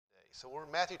So we're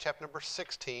in Matthew chapter number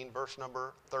 16, verse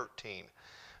number 13.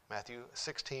 Matthew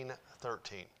 16,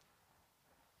 13.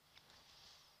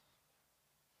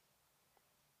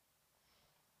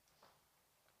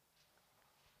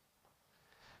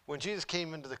 When Jesus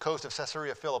came into the coast of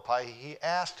Caesarea Philippi, he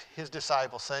asked his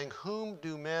disciples, saying, "Whom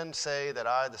do men say that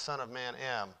I, the Son of Man,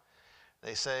 am?"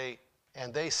 They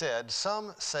said,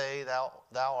 "Some say thou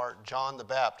art John the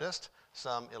Baptist,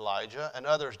 some Elijah, and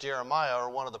others Jeremiah or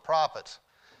one of the prophets."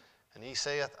 And he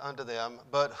saith unto them,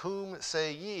 "But whom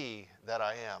say ye that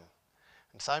I am?"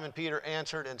 And Simon Peter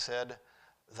answered and said,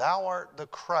 "Thou art the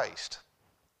Christ,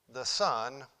 the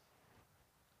Son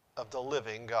of the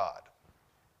living God."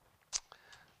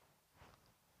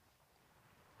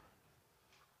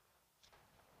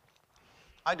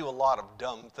 I do a lot of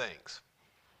dumb things.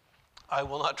 I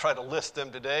will not try to list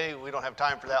them today. We don't have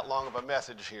time for that long of a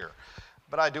message here.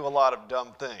 But I do a lot of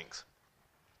dumb things.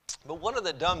 But one of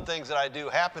the dumb things that I do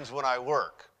happens when I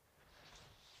work.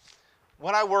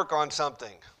 When I work on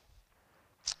something,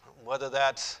 whether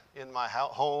that's in my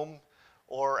home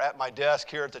or at my desk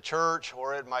here at the church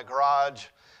or in my garage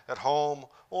at home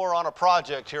or on a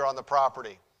project here on the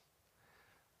property,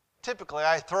 typically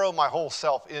I throw my whole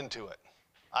self into it.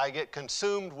 I get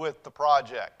consumed with the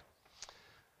project.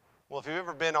 Well, if you've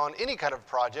ever been on any kind of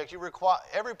project,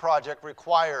 every project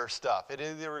requires stuff. It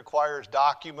either requires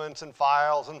documents and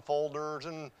files and folders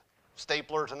and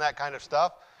staplers and that kind of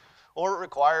stuff, or it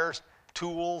requires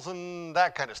tools and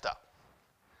that kind of stuff.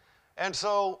 And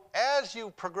so as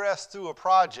you progress through a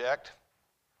project,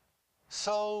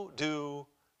 so do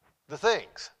the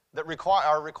things that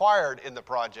are required in the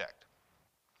project.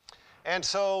 And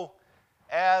so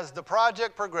as the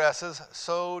project progresses,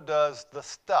 so does the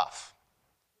stuff.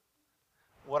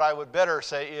 What I would better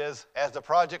say is, as the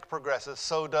project progresses,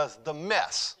 so does the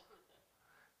mess.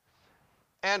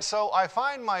 And so I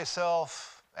find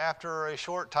myself, after a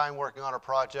short time working on a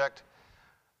project,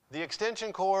 the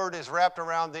extension cord is wrapped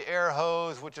around the air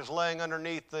hose, which is laying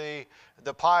underneath the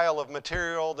pile of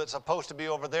material that's supposed to be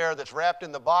over there, that's wrapped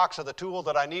in the box of the tool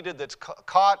that I needed, that's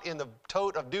caught in the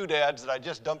tote of doodads that I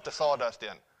just dumped the sawdust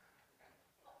in.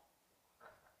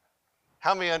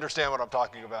 How many understand what I'm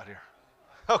talking about here?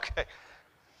 Okay.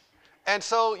 And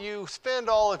so you spend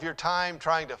all of your time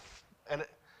trying to, and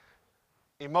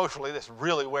emotionally this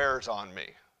really wears on me.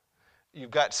 You've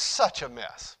got such a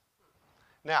mess.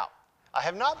 Now, I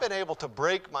have not been able to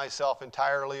break myself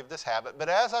entirely of this habit, but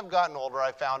as I've gotten older,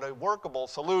 I found a workable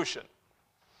solution.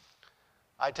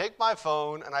 I take my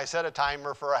phone and I set a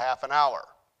timer for a half an hour.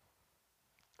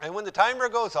 And when the timer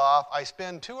goes off, I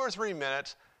spend 2 or 3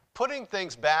 minutes putting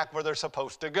things back where they're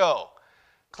supposed to go,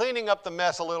 cleaning up the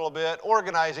mess a little bit,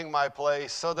 organizing my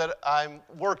place so that I'm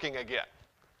working again.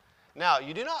 Now,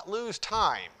 you do not lose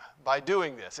time by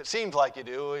doing this. It seems like you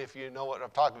do if you know what I'm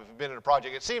talking about. If you've been in a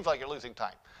project, it seems like you're losing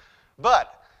time.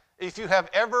 But if you have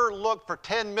ever looked for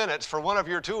 10 minutes for one of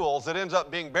your tools that ends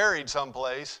up being buried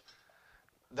someplace,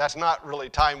 that's not really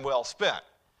time well spent.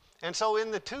 And so in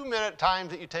the 2-minute time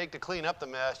that you take to clean up the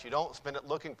mess, you don't spend it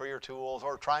looking for your tools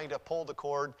or trying to pull the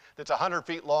cord that's 100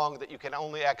 feet long that you can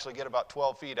only actually get about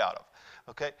 12 feet out of,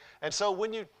 okay? And so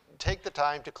when you take the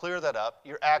time to clear that up,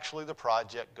 the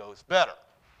project goes better.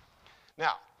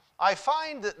 Now, I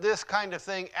find that this kind of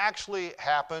thing actually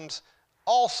happens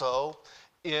also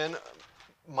in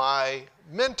my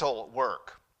mental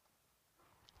work.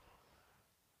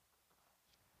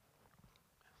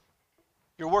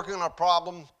 You're working on a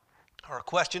problem or a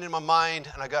question in my mind,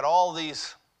 and I got all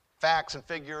these facts and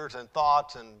figures and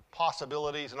thoughts and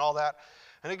possibilities and all that,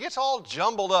 and it gets all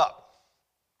jumbled up.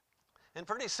 And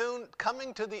pretty soon,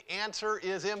 coming to the answer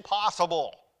is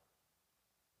impossible.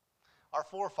 Our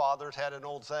forefathers had an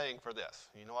old saying for this.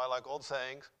 You know I like old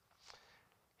sayings.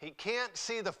 He can't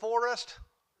see the forest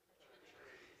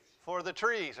for the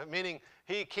trees, meaning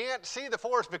he can't see the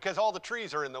forest because all the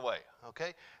trees are in the way,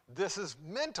 okay? This is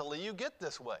mentally, you get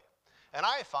this way. And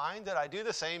I find that I do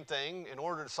the same thing in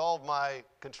order to solve my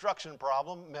construction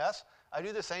problem, mess. I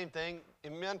do the same thing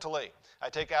mentally. I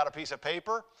take out a piece of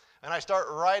paper and I start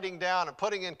writing down and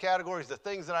putting in categories the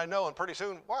things that I know, and pretty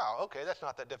soon, wow, okay, that's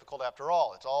not that difficult after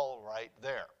all. It's all right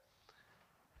there.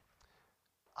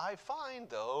 I find,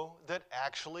 though, that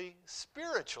actually,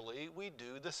 spiritually, we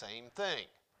do the same thing.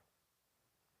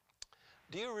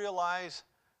 Do you realize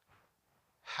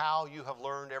how you have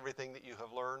learned everything that you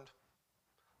have learned?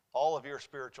 All of your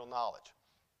spiritual knowledge.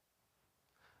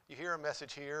 You hear a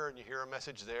message here and you hear a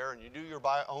message there, and you do your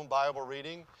own Bible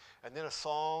reading, and then a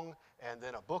song, and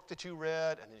then a book that you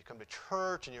read, and then you come to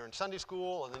church, and you're in Sunday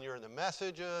school, and then you're in the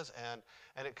messages, and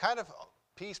it kind of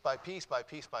piece by piece by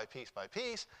piece by piece by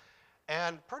piece,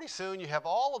 and pretty soon you have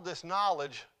all of this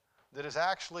knowledge that is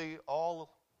actually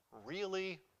all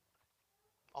really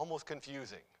almost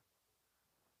confusing.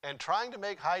 And trying to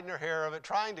make hide nor hair of it,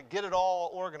 trying to get it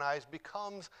all organized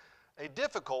becomes a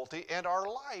difficulty, and our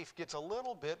life gets a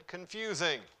little bit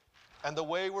confusing and the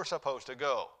way we're supposed to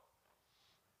go.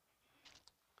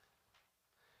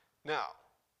 Now,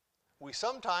 we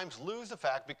sometimes lose the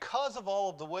fact, because of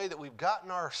all of the way that we've gotten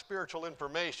our spiritual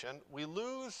information, we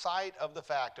lose sight of the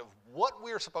fact of what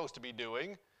we're supposed to be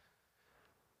doing,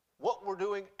 what we're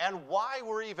doing, and why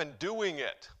we're even doing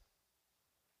it.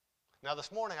 Now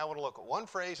this morning I want to look at one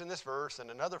phrase in this verse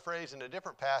and another phrase in a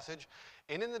different passage,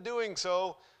 and in the doing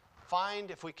so,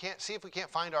 see if we can't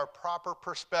find our proper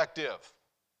perspective.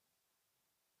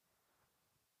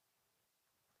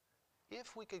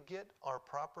 If we could get our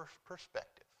proper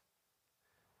perspective,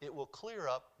 it will clear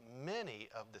up many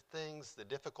of the things, the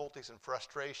difficulties and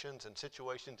frustrations and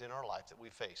situations in our life that we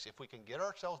face. If we can get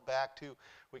ourselves back to,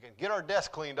 we can get our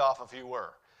desk cleaned off, if you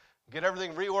were, get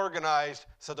everything reorganized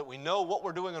so that we know what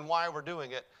we're doing and why we're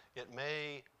doing it, it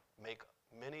may make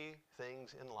many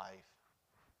things in life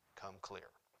come clear.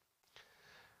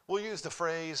 We'll use the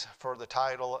phrase for the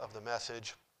title of the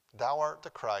message, "Thou art the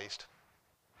Christ,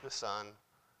 the Son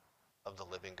of the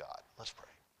living God." Let's pray.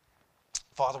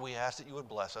 Father, we ask that you would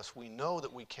bless us. We know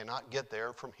that we cannot get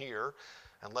there from here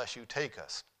unless you take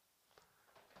us.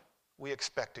 We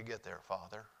expect to get there,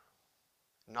 Father,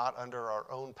 not under our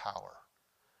own power,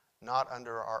 not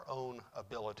under our own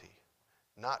ability,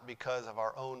 not because of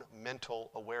our own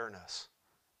mental awareness,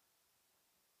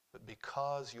 but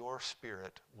because your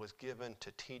Spirit was given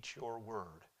to teach your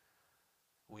word.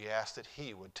 We ask that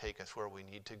he would take us where we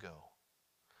need to go.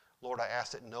 Lord, I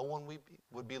ask that no one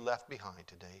would be left behind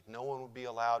today. No one would be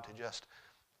allowed to just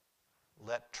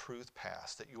let truth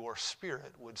pass, that your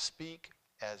Spirit would speak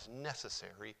as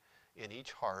necessary in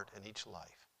each heart and each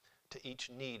life, to each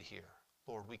need here.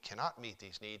 Lord, we cannot meet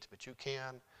these needs, but you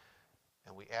can,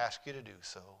 and we ask you to do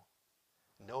so,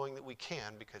 knowing that we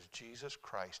can because Jesus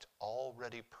Christ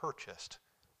already purchased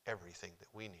everything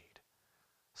that we need.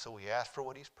 So we ask for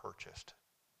what he's purchased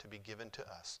to be given to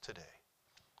us today.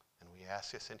 And we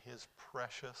ask this in his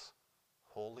precious,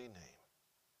 holy name.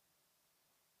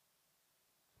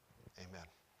 Amen.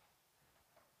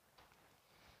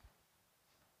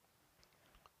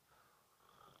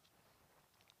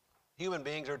 Human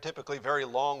beings are typically very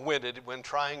long-winded when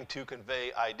trying to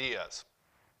convey ideas.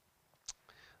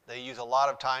 They use a lot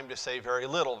of time to say very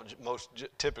little, most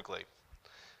typically.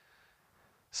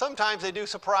 Sometimes they do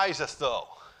surprise us, though,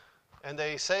 and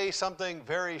they say something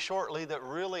very shortly that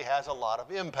really has a lot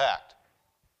of impact.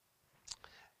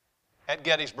 At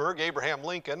Gettysburg, Abraham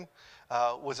Lincoln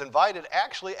was invited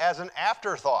actually as an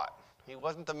afterthought. He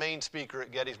wasn't the main speaker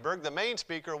at Gettysburg. The main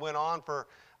speaker went on for,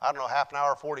 half an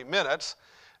hour, 40 minutes,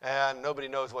 and nobody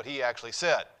knows what he actually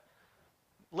said.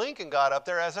 Lincoln got up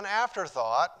there as an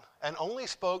afterthought and only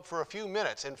spoke for a few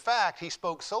minutes. In fact, he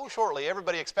spoke so shortly,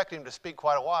 everybody expected him to speak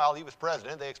quite a while. He was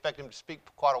president. They expected him to speak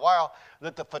quite a while,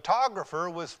 that the photographer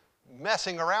was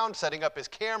messing around setting up his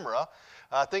camera,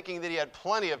 thinking that he had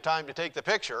plenty of time to take the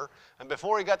picture. And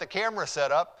before he got the camera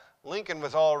set up, Lincoln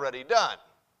was already done.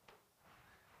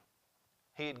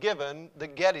 He had given the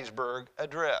Gettysburg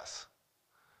Address.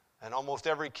 And almost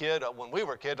every kid, when we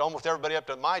were kids, almost everybody up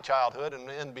to my childhood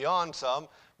and beyond some,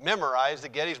 memorized the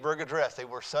Gettysburg Address. They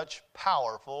were such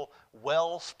powerful,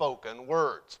 well-spoken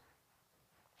words.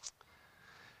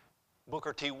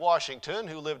 Booker T. Washington,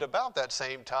 who lived about that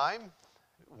same time,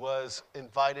 was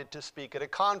invited to speak at a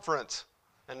conference,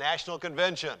 a national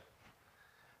convention.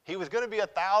 He was going to be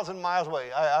 1,000 miles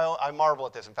away. I marvel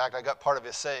at this. In fact, I got part of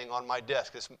his saying on my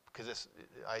desk because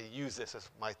I use this as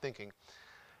my thinking.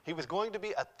 He was going to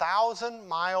be 1,000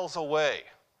 miles away,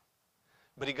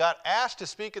 but he got asked to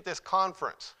speak at this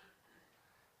conference,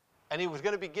 and he was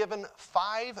going to be given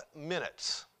 5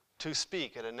 minutes to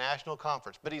speak at a national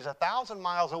conference, but he's 1,000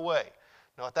 miles away.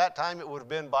 Now, at that time, it would have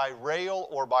been by rail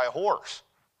or by horse.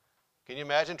 Can you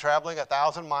imagine traveling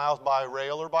 1,000 miles by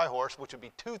rail or by horse, which would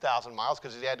be 2,000 miles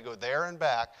because he had to go there and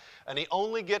back, and he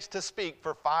only gets to speak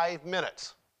for 5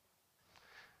 minutes.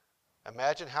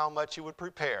 Imagine how much you would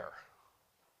prepare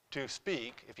to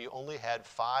speak if you only had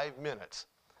 5 minutes.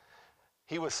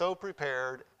 He was so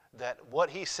prepared that what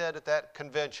he said at that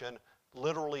convention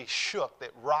literally shook,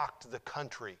 that rocked the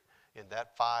country in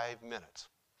that 5 minutes.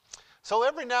 So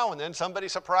every now and then somebody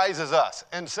surprises us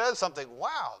and says something,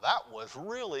 wow, that was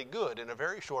really good, in a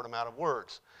very short amount of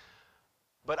words.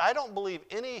 But I don't believe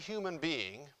any human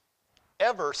being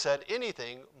ever said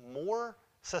anything more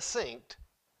succinct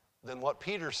than what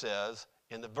Peter says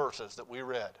in the verses that we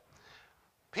read.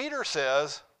 Peter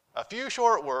says, A few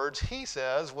short words. He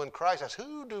says, when Christ says,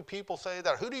 who do people say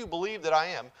that? Who do you believe that I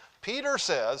am? Peter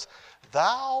says,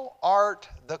 thou art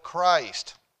the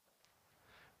Christ,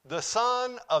 the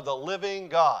Son of the living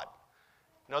God.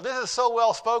 Now, this is so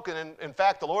well spoken. In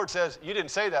fact, the Lord says, you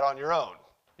didn't say that on your own.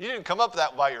 You didn't come up with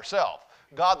that by yourself.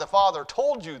 God the Father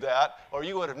told you that, or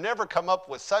you would have never come up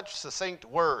with such succinct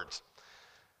words.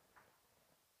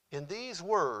 In these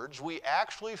words, we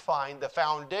actually find the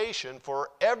foundation for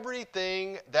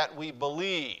everything that we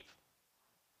believe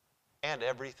and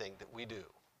everything that we do.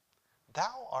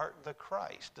 Thou art the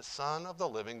Christ, the Son of the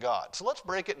living God. So let's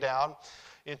break it down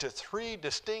into three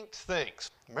distinct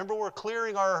things. Remember, we're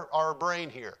clearing our brain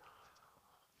here.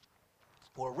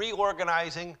 We're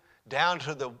reorganizing down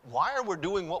to the why are we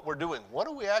doing what we're doing? What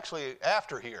are we actually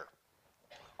after here?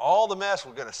 All the mess,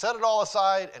 we're going to set it all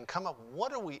aside and come up,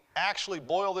 what do we actually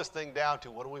boil this thing down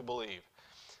to? What do we believe?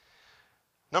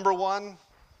 Number one,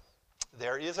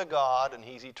 there is a God and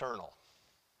he's eternal.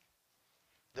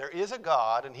 There is a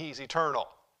God and he's eternal.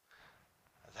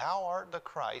 Thou art the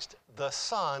Christ, the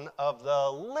Son of the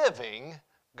living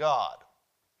God.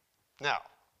 Now,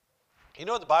 you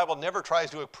know the Bible never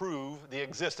tries to prove the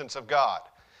existence of God.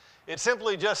 It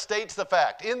simply just states the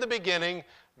fact. In the beginning,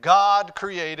 God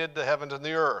created the heavens and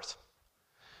the earth.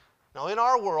 Now, in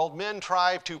our world, men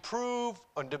try to prove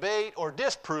or debate or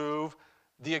disprove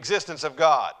the existence of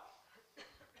God.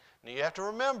 Now, you have to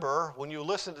remember, when you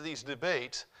listen to these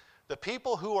debates, the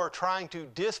people who are trying to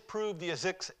disprove the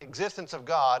existence of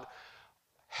God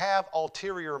have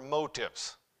ulterior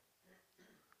motives.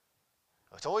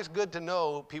 It's always good to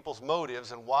know people's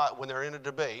motives and why, when they're in a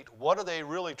debate, what are they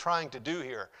really trying to do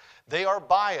here? They are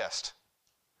biased.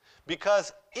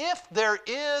 Because if there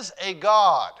is a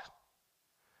God,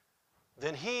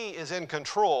 then he is in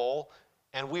control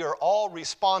and we are all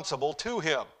responsible to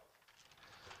him.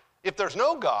 If there's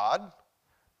no God,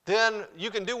 then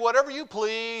you can do whatever you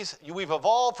please. We've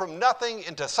evolved from nothing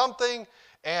into something,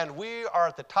 and we are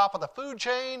at the top of the food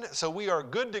chain, so we are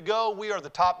good to go. We are the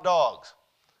top dogs.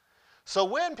 So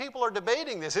when people are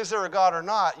debating this, is there a God or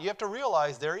not, you have to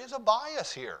realize there is a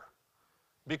bias here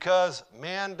because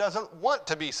man doesn't want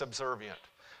to be subservient.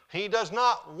 He does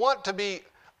not want to be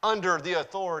under the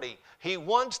authority. He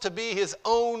wants to be his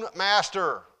own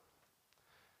master.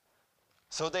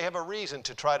 So they have a reason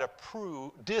to try to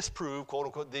disprove, quote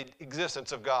unquote, the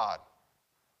existence of God.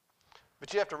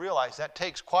 But you have to realize that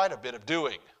takes quite a bit of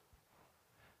doing.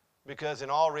 Because in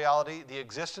all reality, the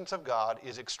existence of God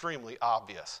is extremely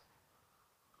obvious.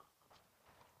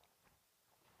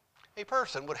 A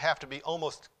person would have to be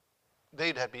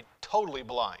they'd have to be totally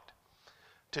blind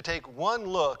to take one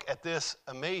look at this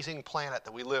amazing planet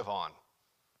that we live on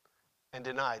and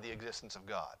deny the existence of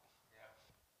God.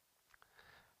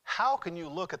 How can you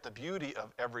look at the beauty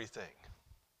of everything?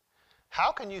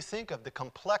 How can you think of the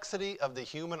complexity of the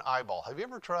human eyeball? Have you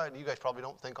ever tried, you guys probably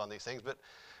don't think on these things, but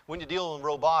when you deal in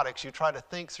robotics, you try to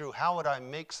think through how would I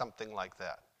make something like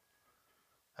that?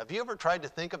 Have you ever tried to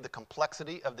think of the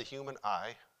complexity of the human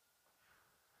eye?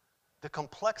 The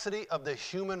complexity of the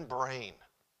human brain.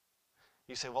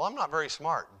 You say, well, I'm not very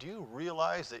smart. Do you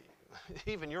realize that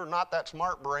even your not that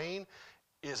smart brain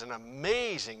is an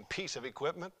amazing piece of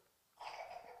equipment?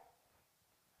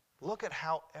 Look at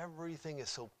how everything is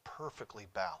so perfectly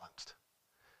balanced,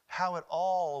 how it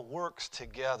all works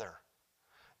together.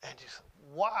 And you say,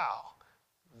 wow,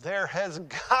 there has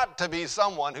got to be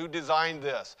someone who designed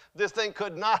this. This thing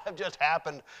could not have just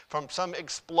happened from some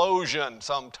explosion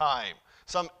sometime,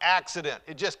 some accident.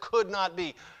 It just could not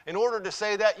be. In order to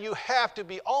say that, you have to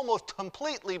be almost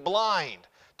completely blind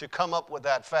to come up with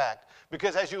that fact.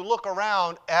 Because as you look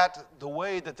around at the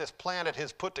way that this planet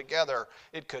is put together,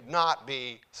 it could not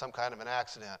be some kind of an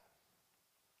accident.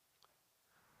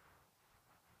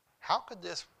 How could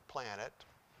this planet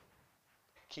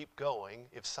keep going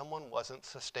if someone wasn't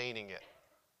sustaining it?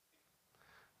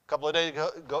 A couple of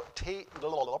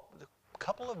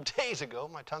days ago,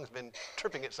 my tongue's been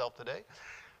tripping itself today.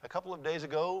 A couple of days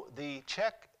ago, the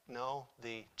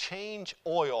change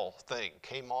oil thing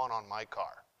came on my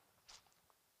car.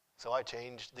 So I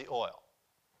changed the oil.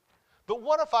 But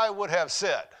what if I would have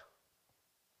said,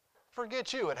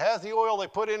 forget you, it has the oil they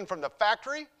put in from the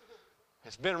factory,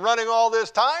 it's been running all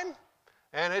this time,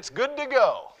 and it's good to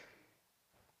go.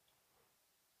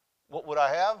 What would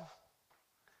I have?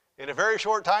 In a very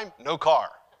short time, no car.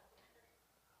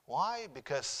 Why?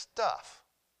 Because stuff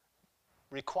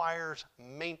requires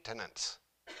maintenance.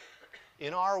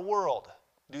 In our world,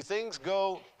 do things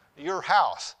go, your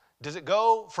house, does it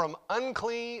go from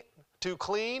unclean to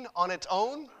clean on its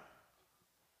own?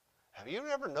 Have you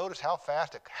ever noticed how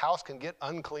fast a house can get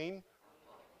unclean?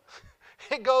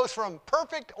 It goes from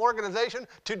perfect organization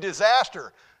to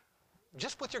disaster,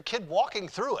 just with your kid walking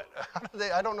through it.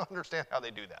 I don't understand how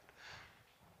they do that.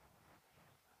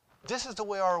 This is the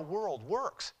way our world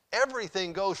works.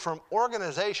 Everything goes from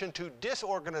organization to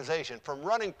disorganization, from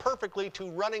running perfectly to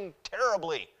running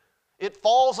terribly. It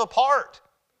falls apart.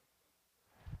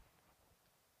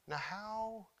 Now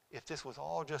how, if this was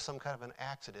all just some kind of an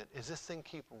accident, is this thing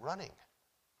keep running?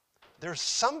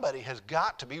 Somebody has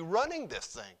got to be running this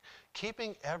thing,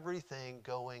 keeping everything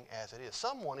going as it is.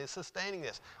 Someone is sustaining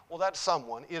this. Well, that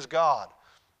someone is God.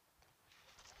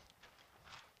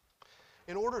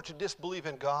 In order to disbelieve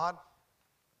in God,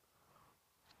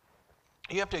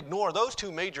 you have to ignore those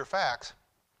two major facts,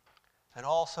 and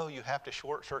also you have to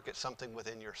short-circuit something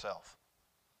within yourself.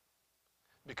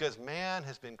 Because man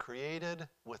has been created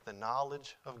with the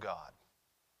knowledge of God.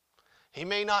 He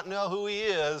may not know who he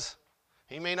is,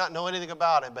 he may not know anything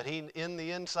about him, but in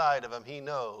the inside of him, he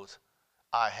knows,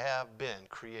 I have been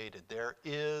created. There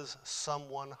is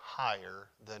someone higher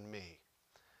than me.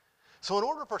 So in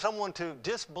order for someone to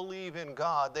disbelieve in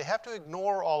God, they have to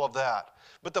ignore all of that.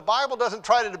 But the Bible doesn't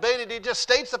try to debate it. It just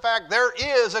states the fact there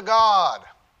is a God.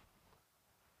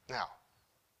 Now,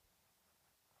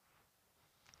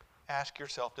 ask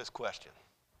yourself this question.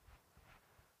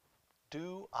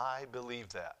 Do I believe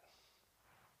that?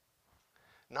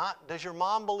 Not does your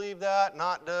mom believe that,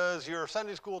 not does your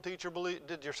Sunday school teacher believe,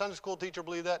 did your Sunday school teacher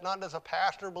believe that, not does a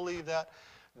pastor believe that.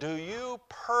 Do you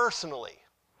personally,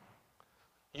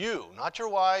 you, not your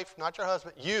wife, not your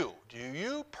husband, do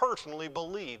you personally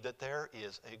believe that there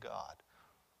is a God?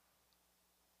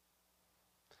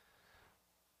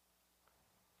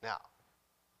 Now,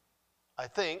 I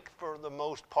think for the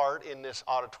most part in this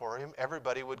auditorium,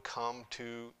 everybody would come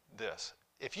to this.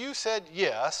 If you said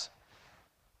yes,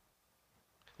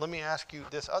 let me ask you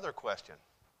this other question.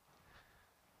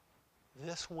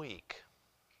 This week,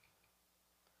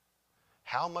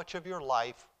 how much of your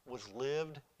life was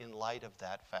lived in light of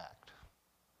that fact?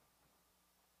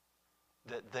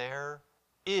 That there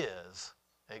is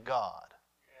a God.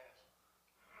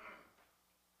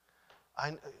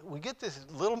 We get this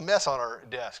little mess on our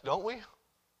desk, don't we?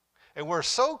 And we're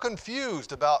so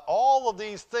confused about all of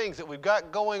these things that we've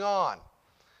got going on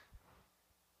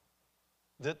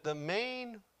that the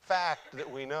main fact that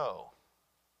we know,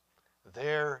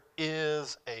 there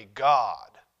is a God,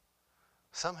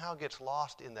 somehow gets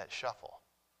lost in that shuffle.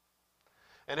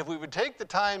 And if we would take the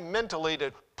time mentally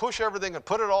to push everything and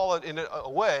put it all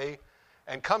away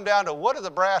and come down to what are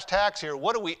the brass tacks here,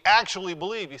 what do we actually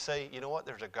believe? You say, you know what,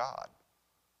 there's a God.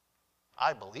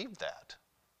 I believe that.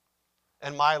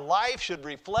 And my life should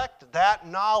reflect that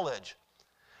knowledge.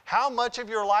 How much of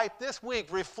your life this week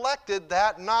reflected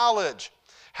that knowledge?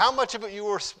 How much of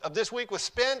this week was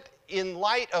spent in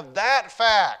light of that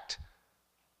fact?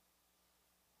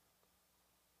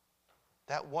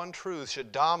 That one truth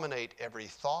should dominate every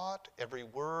thought, every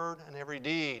word, and every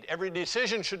deed. Every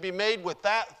decision should be made with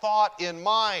that thought in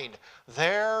mind.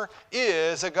 There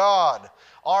is a God.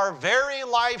 Our very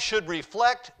life should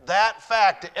reflect that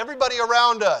fact to everybody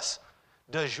around us.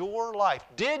 Did your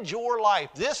life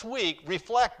this week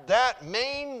reflect that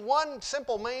one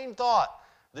simple main thought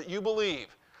that you believe?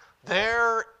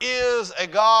 There is a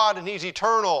God and He's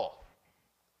eternal.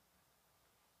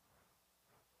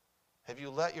 Have you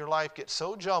let your life get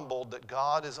so jumbled that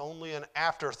God is only an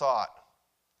afterthought?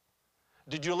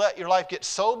 Did you let your life get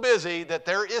so busy that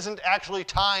there isn't actually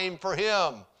time for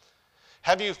Him?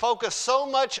 Have you focused so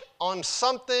much on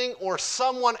something or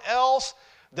someone else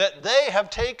that they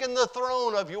have taken the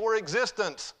throne of your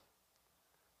existence?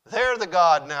 They're the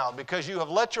God now because you have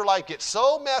let your life get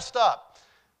so messed up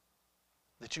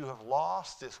that you have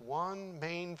lost this one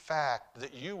main fact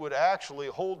that you would actually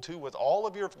hold to with all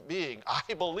of your being.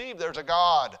 I believe there's a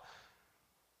God.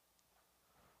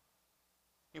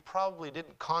 You probably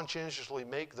didn't conscientiously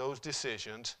make those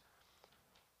decisions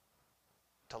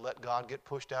to let God get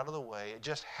pushed out of the way. It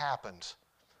just happens.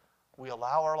 We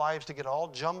allow our lives to get all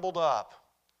jumbled up,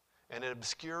 and it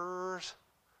obscures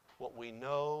what we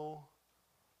know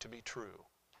to be true.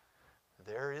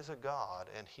 There is a God,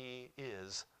 and He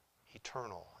is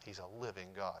eternal. He's a living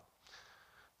God.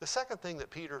 The second thing that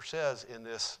Peter says in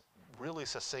this really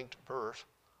succinct verse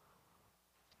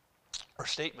or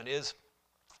statement is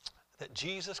that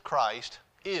Jesus Christ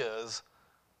is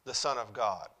the Son of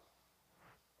God.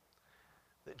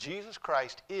 That Jesus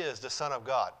Christ is the Son of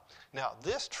God. Now,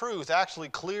 this truth actually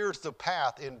clears the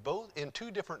path in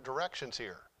two different directions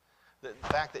here. The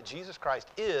fact that Jesus Christ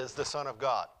is the Son of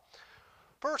God.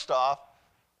 First off,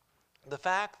 the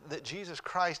fact that Jesus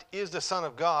Christ is the Son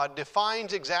of God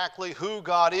defines exactly who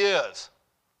God is.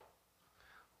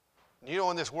 You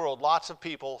know, in this world, lots of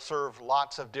people serve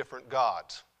lots of different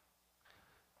gods.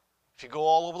 If you go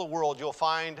all over the world, you'll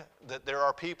find that there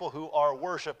are people who are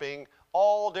worshiping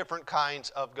all different kinds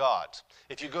of gods.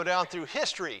 If you go down through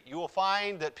history, you will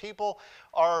find that people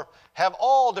have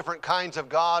all different kinds of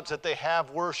gods that they have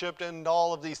worshiped and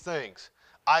all of these things.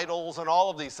 Idols and all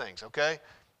of these things, okay?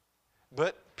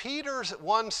 But Peter's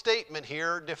one statement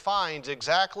here defines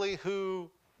exactly who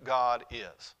God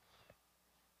is.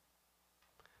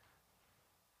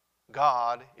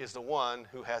 God is the one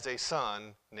who has a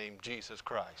son named Jesus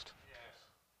Christ.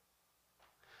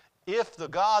 If the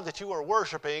God that you are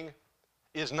worshiping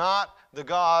is not the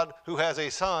God who has a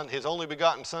son, his only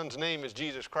begotten son's name is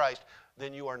Jesus Christ,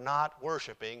 then you are not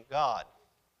worshiping God.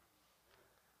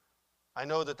 I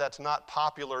know that that's not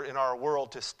popular in our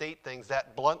world to state things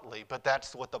that bluntly, but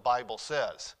that's what the Bible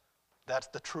says. That's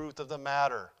the truth of the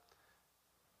matter.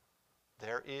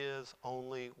 There is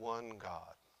only one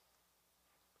God.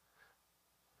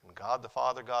 And God the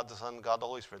Father, God the Son, God the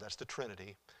Holy Spirit, that's the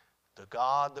Trinity. The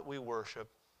God that we worship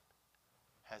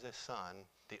has a son,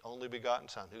 the only begotten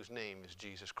Son, whose name is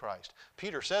Jesus Christ.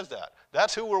 Peter says that.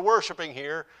 That's who we're worshiping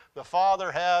here. The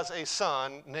Father has a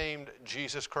Son named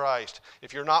Jesus Christ.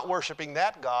 If you're not worshiping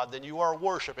that God, then you are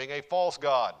worshiping a false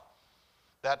God.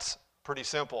 That's pretty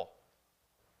simple.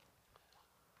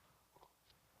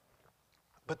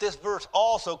 But this verse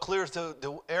also clears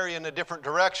the area in a different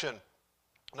direction.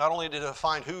 Not only to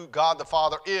define who God the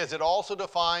Father is, it also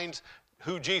defines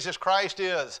who Jesus Christ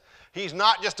is. He's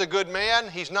not just a good man.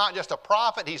 He's not just a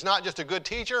prophet. He's not just a good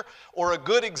teacher or a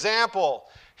good example.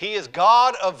 He is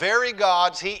God of very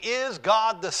gods. He is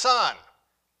God the Son.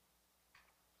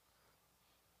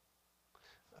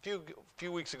 A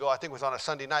few weeks ago, I think it was on a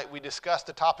Sunday night, we discussed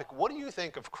the topic, what do you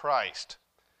think of Christ?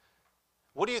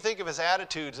 What do you think of his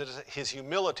attitudes, his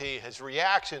humility, his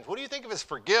reactions? What do you think of his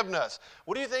forgiveness?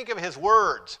 What do you think of his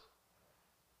words?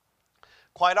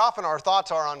 Quite often our thoughts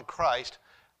are on Christ.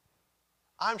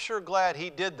 I'm sure glad he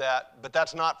did that, but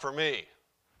that's not for me.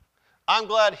 I'm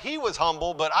glad he was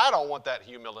humble, but I don't want that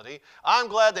humility. I'm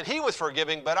glad that he was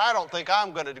forgiving, but I don't think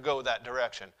I'm going to go that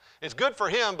direction. It's good for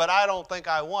him, but I don't think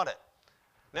I want it.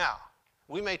 Now,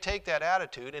 we may take that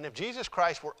attitude, and if Jesus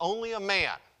Christ were only a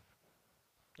man,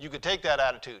 you could take that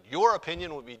attitude. Your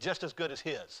opinion would be just as good as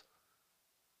his.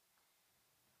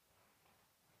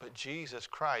 But Jesus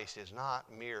Christ is not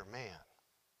mere man.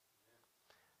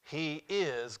 He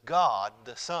is God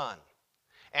the Son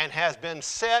and has been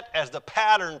set as the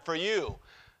pattern for you.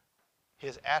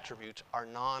 His attributes are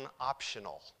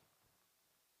non-optional.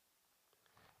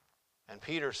 And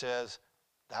Peter says,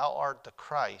 "Thou art the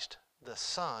Christ, the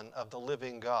Son of the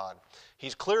living God."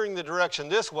 He's clearing the direction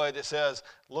this way that says,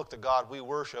 look, the God we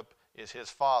worship is his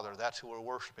Father. That's who we're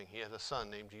worshiping. He has a Son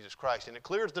named Jesus Christ. And it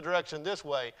clears the direction this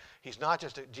way.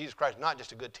 Jesus Christ is not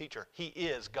just a good teacher. He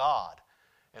is God.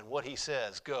 And what he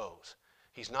says goes.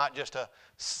 He's not just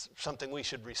something we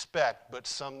should respect, but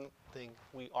something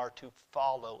we are to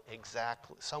follow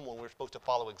exactly. Someone we're supposed to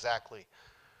follow exactly.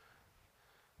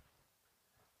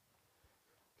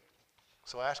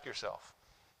 So ask yourself,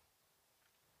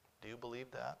 do you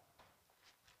believe that?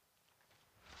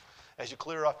 As you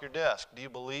clear off your desk, do you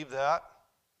believe that?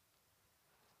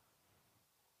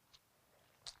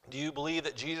 Do you believe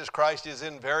that Jesus Christ is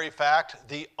in very fact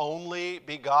the only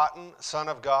begotten Son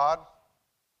of God?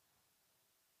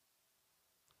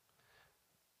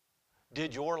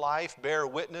 Did your life bear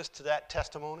witness to that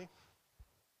testimony?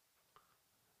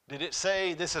 Did it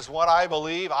say, this is what I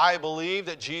believe? I believe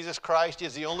that Jesus Christ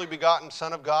is the only begotten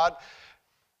Son of God.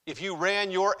 If you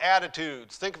ran your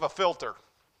attitudes, think of a filter.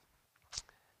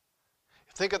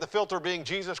 Think of the filter being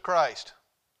Jesus Christ.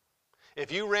 If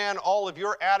you ran all of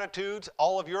your attitudes,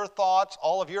 all of your thoughts,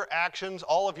 all of your actions,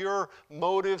 all of your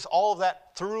motives, all of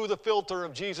that through the filter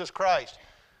of Jesus Christ,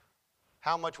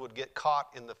 how much would get caught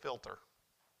in the filter?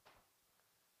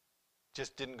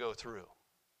 Just didn't go through.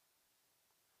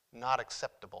 Not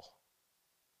acceptable.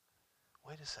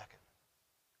 Wait a second.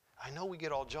 I know we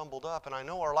get all jumbled up and I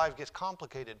know our life gets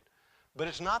complicated, but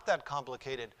it's not that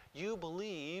complicated. You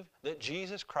believe that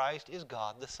Jesus Christ is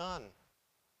God the Son.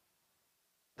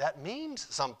 That means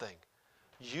something.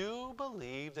 You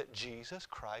believe that Jesus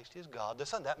Christ is God the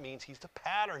Son. That means he's the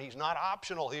pattern. He's not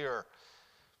optional here.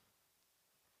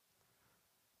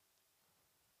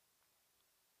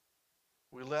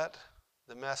 We let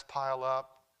the mess pile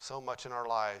up so much in our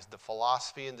lives. The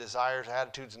philosophy and desires,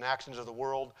 attitudes and actions of the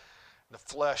world, the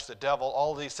flesh, the devil,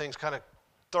 all of these things kind of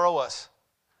throw us.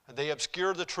 And they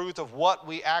obscure the truth of what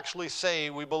we actually say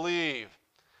we believe.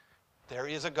 There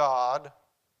is a God,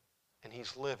 and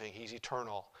he's living. He's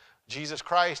eternal. Jesus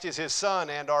Christ is his son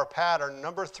and our pattern.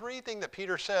 Number three thing that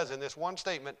Peter says in this one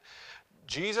statement,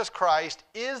 Jesus Christ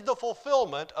is the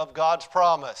fulfillment of God's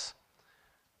promise.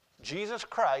 Jesus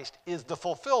Christ is the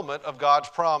fulfillment of God's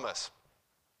promise.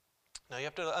 Now you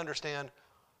have to understand,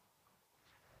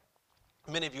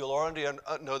 many of you will already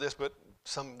know this, but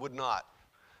some would not.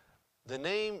 The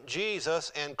name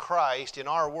Jesus and Christ in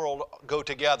our world go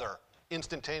together,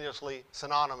 instantaneously,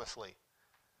 synonymously.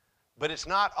 But it's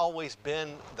not always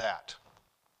been that.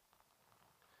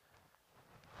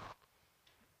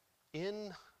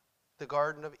 In the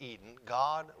Garden of Eden,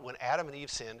 God, when Adam and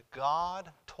Eve sinned, God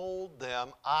told them,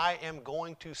 I am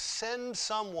going to send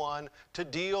someone to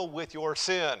deal with your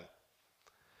sin.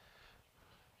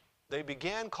 They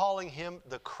began calling him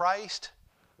the Christ,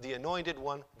 the Anointed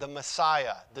One, the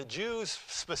Messiah. The Jews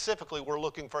specifically were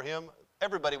looking for him.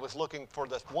 Everybody was looking for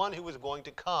the one who was going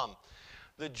to come.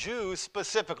 The Jews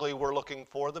specifically were looking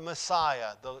for the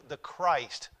Messiah, the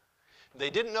Christ. They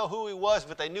didn't know who he was,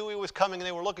 but they knew he was coming and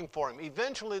they were looking for him.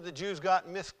 Eventually the Jews got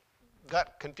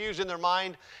confused in their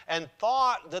mind and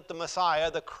thought that the Messiah,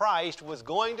 the Christ, was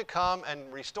going to come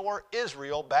and restore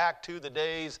Israel back to the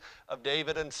days of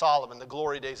David and Solomon, the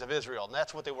glory days of Israel. And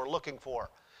that's what they were looking for.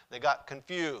 They got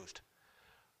confused.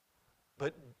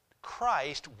 But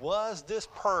Christ was this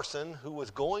person who was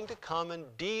going to come and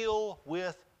deal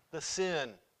with the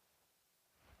sin.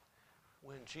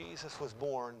 When Jesus was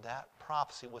born, that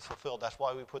prophecy was fulfilled. That's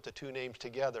why we put the two names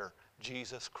together,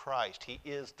 Jesus Christ. He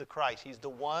is the Christ. He's the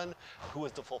one who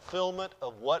is the fulfillment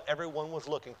of what everyone was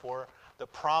looking for, the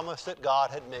promise that God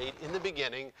had made in the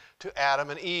beginning to Adam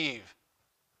and Eve.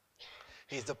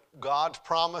 He's God's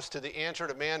promise to the answer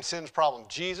to man's sin's problem.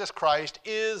 Jesus Christ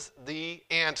is the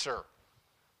answer.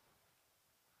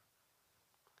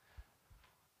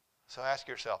 So ask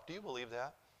yourself, do you believe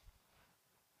that?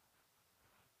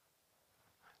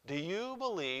 Do you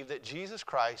believe that Jesus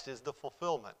Christ is the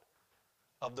fulfillment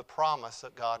of the promise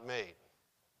that God made?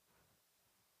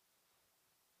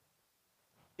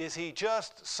 Is he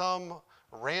just some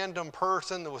random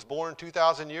person that was born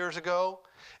 2,000 years ago?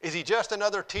 Is he just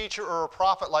another teacher or a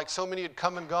prophet like so many had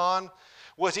come and gone?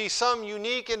 Was he some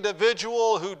unique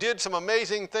individual who did some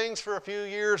amazing things for a few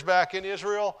years back in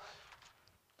Israel?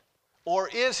 Or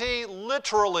is he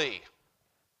literally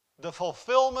the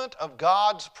fulfillment of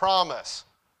God's promise?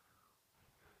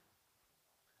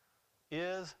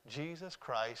 Is Jesus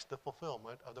Christ the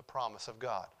fulfillment of the promise of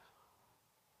God?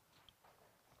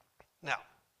 Now,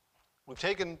 we've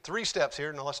taken 3 steps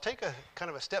here. Now let's take a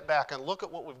kind of a step back and look at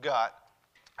what we've got,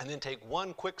 and then take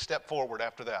one quick step forward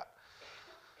after that.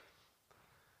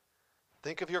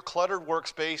 Think of your cluttered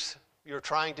workspace you're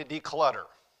trying to declutter.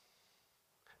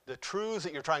 The truths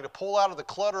that you're trying to pull out of the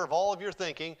clutter of all of your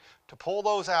thinking, to pull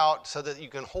those out so that you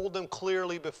can hold them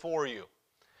clearly before you.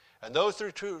 And those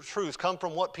 3 truths come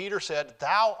from what Peter said,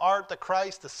 thou art the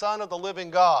Christ, the Son of the living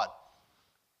God.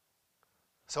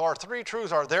 So our 3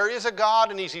 truths are, there is a God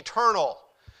and he's eternal.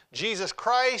 Jesus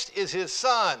Christ is his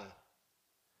Son.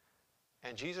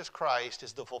 And Jesus Christ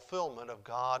is the fulfillment of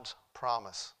God's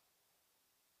promise.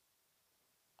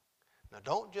 Now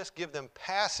don't just give them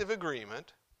passive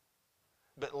agreement,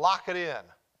 but lock it in.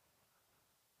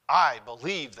 I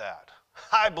believe that.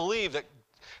 I believe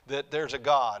that there's a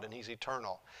God and he's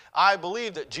eternal. I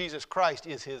believe that Jesus Christ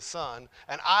is his Son,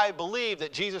 and I believe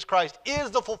that Jesus Christ is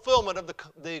the fulfillment of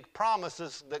the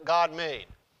promises that God made.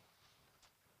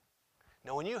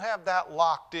 Now when you have that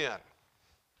locked in,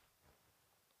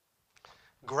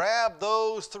 grab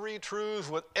those 3 truths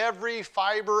with every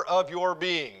fiber of your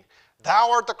being. Thou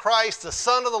art the Christ, the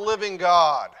Son of the living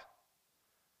God.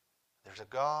 There's a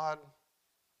God,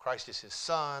 Christ is his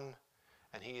Son,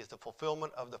 and he is the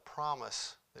fulfillment of the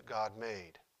promise that God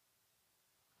made.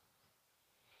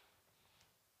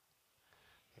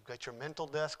 You've got your mental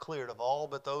desk cleared of all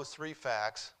but those 3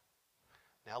 facts.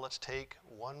 Now let's take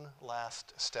one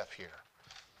last step here.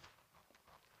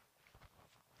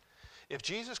 If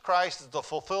Jesus Christ is the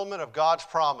fulfillment of God's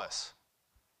promise,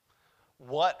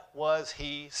 what was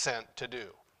he sent to do?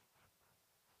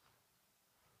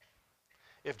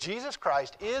 If Jesus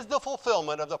Christ is the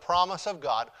fulfillment of the promise of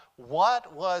God,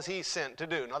 what was he sent to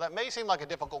do? Now that may seem like a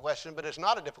difficult question, but it's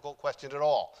not a difficult question at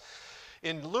all.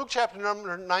 In Luke chapter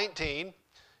number 19,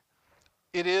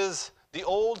 it is the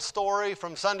old story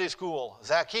from Sunday school,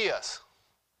 Zacchaeus.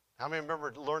 How many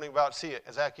remember learning about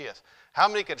Zacchaeus? How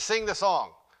many could sing the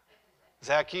song?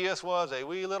 Zacchaeus was a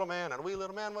wee little man, and a wee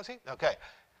little man was he? Okay,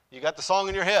 you got the song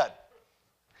in your head.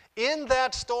 In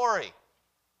that story,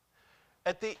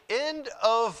 at the end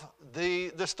of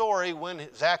the story, when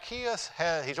Zacchaeus,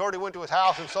 he's already went to his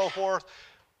house and so forth,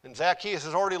 And Zacchaeus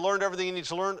has already learned everything he needs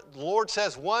to learn. The Lord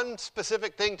says one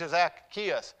specific thing to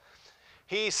Zacchaeus.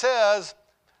 He says,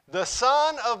 the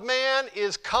Son of Man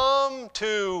is come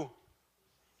to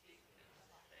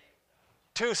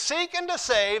seek and to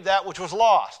save that which was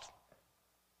lost.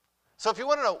 So if you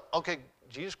want to know, okay,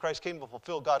 Jesus Christ came to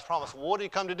fulfill God's promise. What did he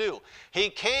come to do?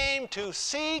 He came to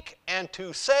seek and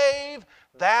to save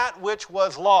that which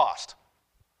was lost.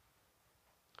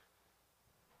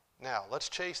 Now, let's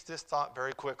chase this thought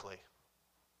very quickly.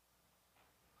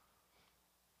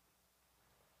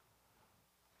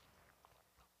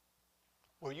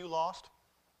 Were you lost?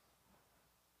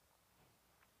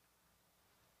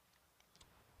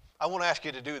 I won't ask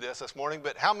you to do this morning,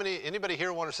 but anybody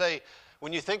here want to say,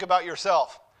 when you think about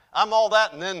yourself, I'm all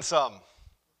that and then some.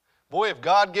 Boy, if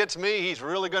God gets me, he's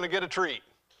really going to get a treat.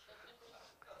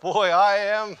 Boy, I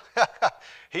am.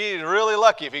 He's really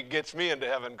lucky if he gets me into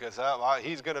heaven, because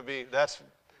he's going to be,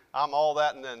 I'm all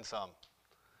that and then some.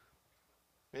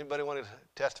 Anybody want to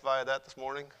testify to that this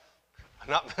morning?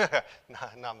 Not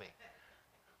me.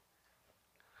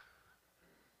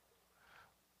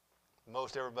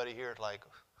 Most everybody here is like,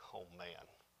 oh man,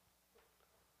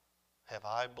 have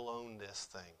I blown this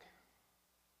thing?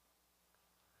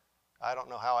 I don't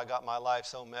know how I got my life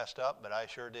so messed up, but I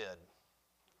sure did.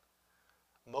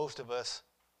 Most of us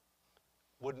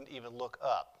wouldn't even look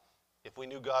up. If we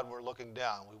knew God were looking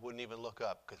down, we wouldn't even look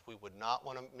up, because we would not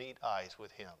want to meet eyes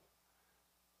with him,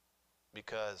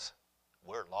 because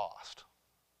we're lost.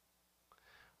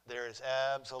 There is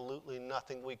absolutely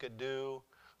nothing we could do.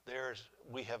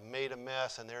 We have made a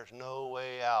mess, and there's no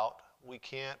way out. We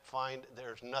can't find,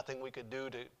 there's nothing we could do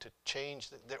to change.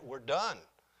 We're done.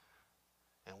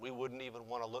 And we wouldn't even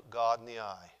want to look God in the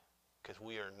eye, because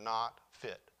we are not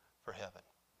fit for heaven.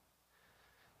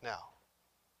 Now,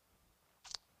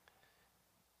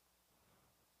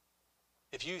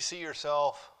 if you see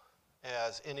yourself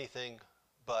as anything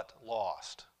but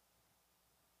lost,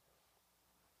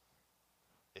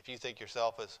 if you think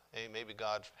yourself as, hey, maybe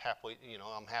God's halfway,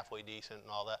 I'm halfway decent and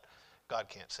all that, God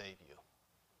can't save you.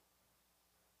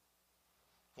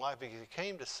 Why? Because he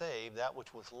came to save that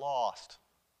which was lost.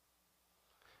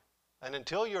 And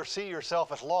until you see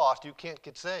yourself as lost, you can't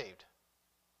get saved.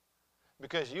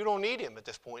 Because you don't need him at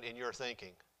this point in your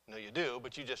thinking. No, you do,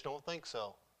 but you just don't think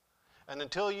so. And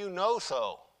until you know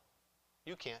so,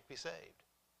 you can't be saved.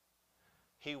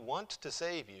 He wants to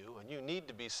save you, and you need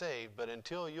to be saved, but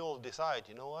until you'll decide,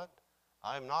 you know what?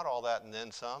 I'm not all that and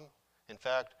then some. In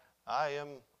fact, I am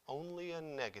only a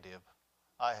negative.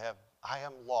 I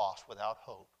am lost without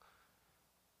hope.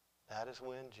 That is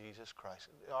when Jesus Christ,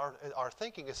 our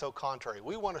thinking is so contrary.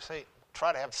 We want to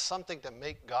try to have something to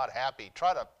make God happy,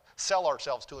 try to sell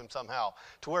ourselves to him somehow,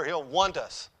 to where he'll want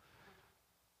us.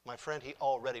 My friend, he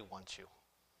already wants you.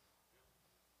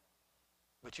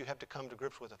 But you have to come to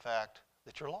grips with the fact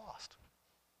that you're lost.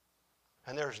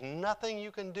 And there's nothing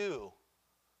you can do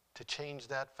to change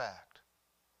that fact.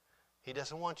 He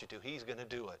doesn't want you to. He's going to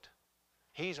do it.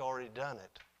 He's already done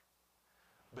it.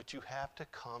 But you have to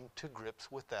come to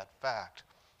grips with that fact.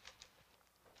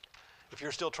 If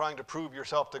you're still trying to prove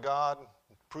yourself to God,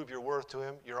 prove your worth to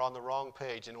him, you're on the wrong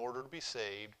page. In order to be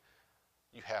saved,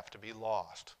 you have to be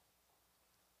lost.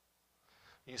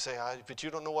 You say, but you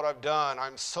don't know what I've done.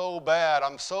 I'm so bad.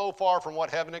 I'm so far from what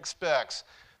heaven expects.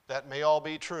 That may all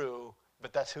be true,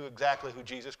 but that's exactly who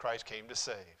Jesus Christ came to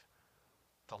save,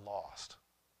 the lost.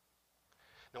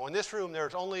 Now, in this room,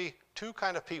 there's only two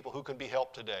kind of people who can be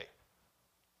helped today.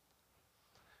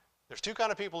 There's two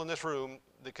kind of people in this room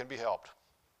that can be helped.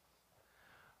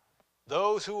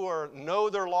 Those who know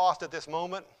they're lost at this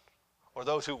moment, or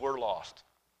those who were lost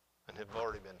and have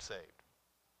already been saved.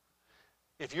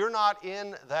 If you're not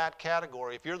in that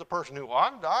category, if you're the person who,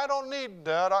 I don't need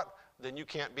that, then you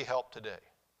can't be helped today.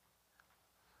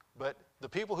 But the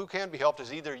people who can be helped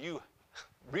is either you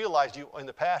realized in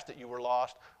the past that you were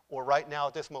lost, or right now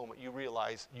at this moment you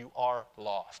realize you are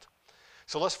lost.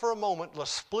 So let's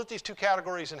split these two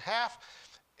categories in half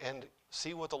and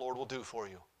see what the Lord will do for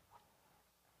you.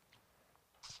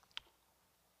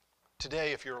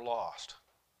 Today, if you're lost,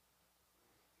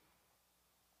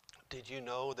 did you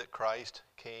know that Christ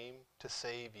came to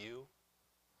save you?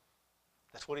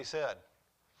 That's what he said.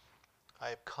 I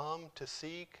have come to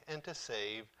seek and to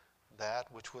save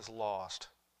that which was lost.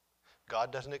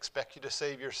 God doesn't expect you to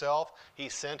save yourself. He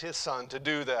sent his Son to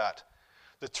do that.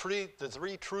 The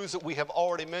three truths that we have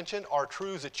already mentioned are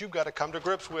truths that you've got to come to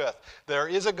grips with. There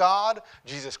is a God,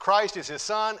 Jesus Christ is his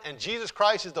Son, and Jesus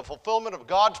Christ is the fulfillment of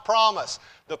God's promise.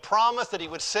 The promise that he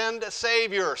would send a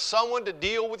Savior, someone to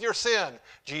deal with your sin.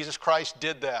 Jesus Christ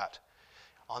did that.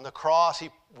 On the cross, he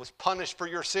was punished for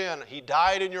your sin. He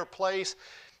died in your place.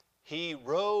 He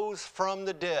rose from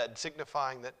the dead,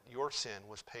 signifying that your sin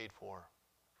was paid for.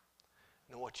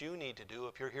 Now what you need to do,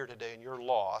 if you're here today and you're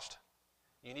lost,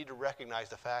 you need to recognize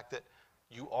the fact that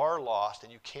you are lost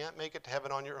and you can't make it to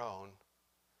heaven on your own,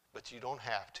 but you don't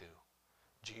have to.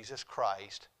 Jesus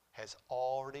Christ has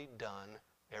already done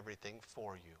everything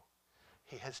for you.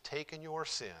 He has taken your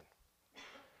sin.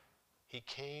 He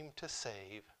came to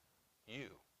save you.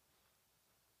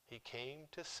 He came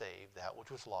to save that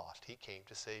which was lost. He came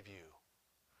to save you.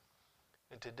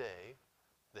 And today,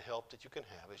 the help that you can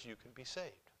have is you can be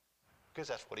saved, because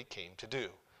that's what he came to do.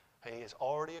 And he has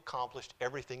already accomplished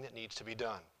everything that needs to be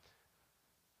done.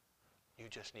 You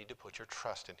just need to put your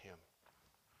trust in him.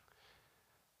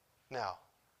 Now,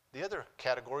 the other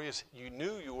category is you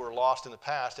knew you were lost in the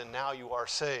past and now you are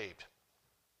saved.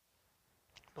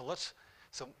 Now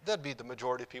so that'd be the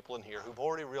majority of people in here who've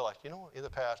already realized, in the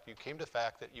past you came to the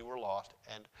fact that you were lost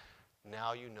and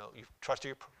now you know, you've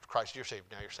trusted Christ, you're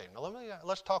saved, now you're saved. Now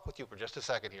let's talk with you for just a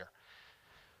second here.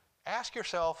 Ask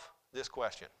yourself this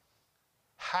question.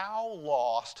 How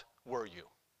lost were you?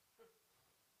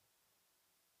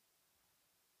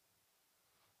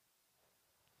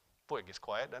 Boy, it gets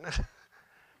quiet, doesn't it?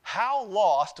 How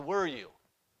lost were you?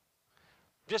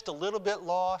 Just a little bit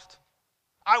lost?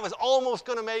 I was almost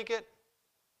going to make it?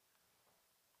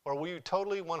 Or were you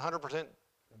totally 100%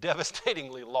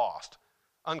 devastatingly lost?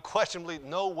 Unquestionably,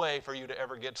 no way for you to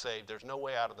ever get saved. There's no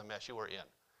way out of the mess you were in.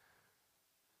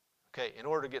 Okay, in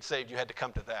order to get saved, you had to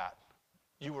come to that.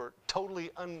 You were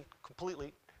totally,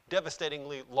 completely,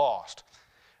 devastatingly lost.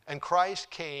 And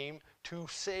Christ came to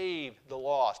save the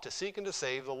lost, to seek and to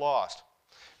save the lost.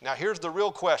 Now here's the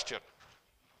real question.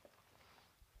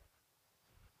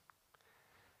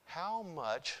 How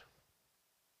much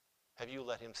have you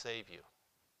let him save you?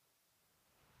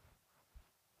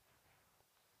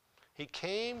 He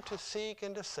came to seek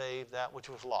and to save that which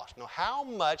was lost. Now, how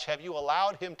much have you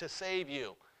allowed him to save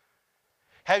you?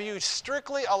 Have you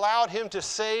strictly allowed him to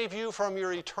save you from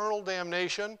your eternal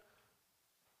damnation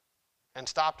and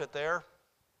stopped it there?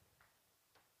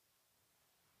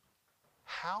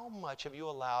 How much have you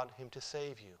allowed him to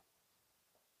save you?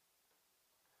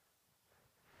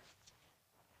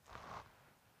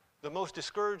 The most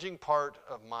discouraging part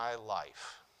of my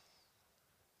life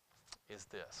is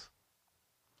this.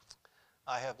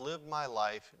 I have lived my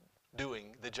life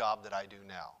doing the job that I do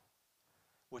now,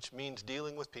 which means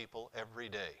dealing with people every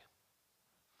day.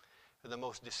 The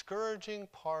most discouraging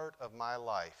part of my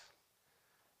life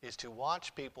is to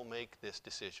watch people make this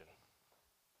decision.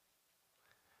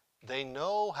 They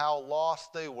know how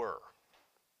lost they were,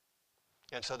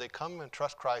 and so they come and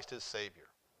trust Christ as Savior.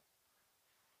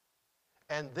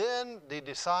 And then they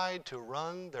decide to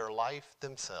run their life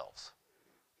themselves.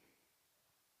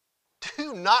 Do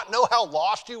you not know how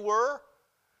lost you were?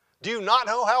 Do you not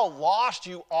know how lost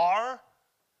you are?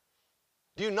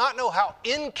 Do you not know how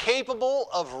incapable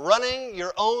of running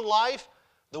your own life?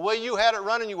 The way you had it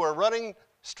running, you were running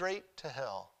straight to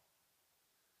hell.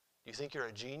 You think you're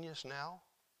a genius now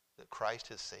that Christ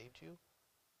has saved you?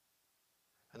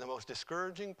 And the most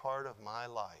discouraging part of my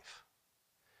life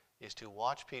is to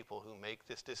watch people who make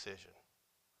this decision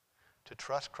to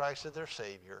trust Christ as their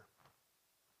Savior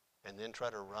and then try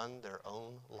to run their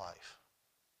own life.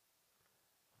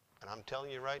 And I'm telling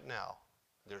you right now,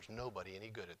 there's nobody any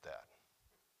good at that.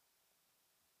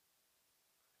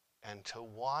 And to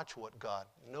watch what God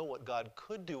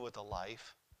could do with a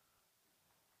life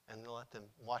and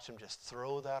watch them just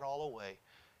throw that all away.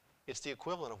 It's the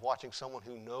equivalent of watching someone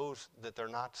who knows that they're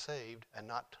not saved and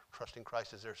not trusting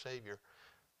Christ as their Savior.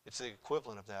 It's the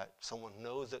equivalent of that. Someone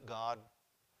knows that God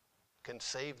can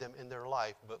save them in their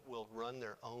life, but will run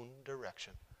their own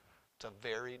direction. It's a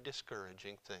very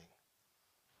discouraging thing.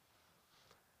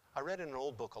 I read in an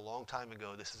old book a long time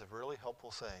ago, this is a really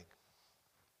helpful saying.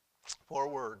 4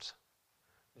 words.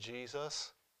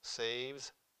 Jesus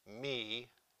saves me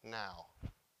now.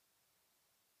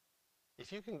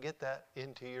 If you can get that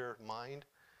into your mind,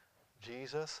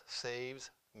 Jesus saves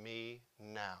me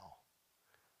now.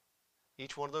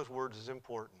 Each one of those words is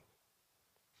important.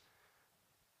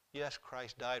 Yes,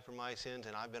 Christ died for my sins,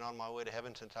 and I've been on my way to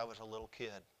heaven since I was a little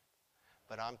kid.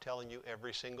 But I'm telling you,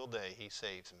 every single day he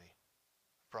saves me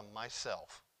from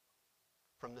myself,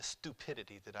 from the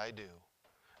stupidity that I do,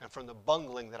 and from the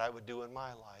bungling that I would do in my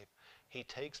life. He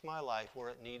takes my life where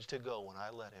it needs to go when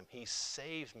I let him. He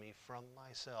saves me from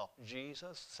myself.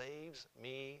 Jesus saves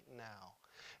me now.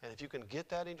 And if you can get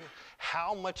that into,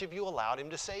 how much have you allowed him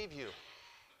to save you?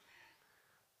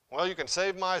 Well, you can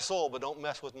save my soul, but don't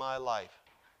mess with my life,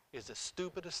 is the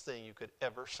stupidest thing you could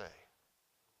ever say.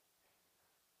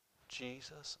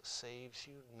 Jesus saves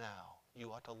you now.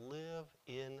 You ought to live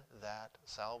in that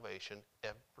salvation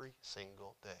every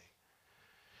single day.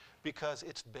 Because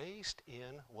it's based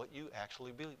in what you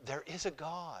actually believe. There is a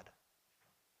God.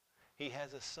 He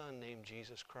has a Son named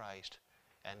Jesus Christ,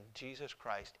 and Jesus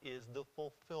Christ is the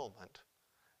fulfillment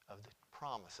of the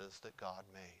promises that God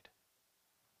made.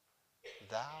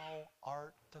 Thou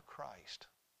art the Christ,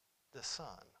 the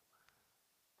Son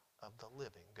of the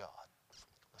living God.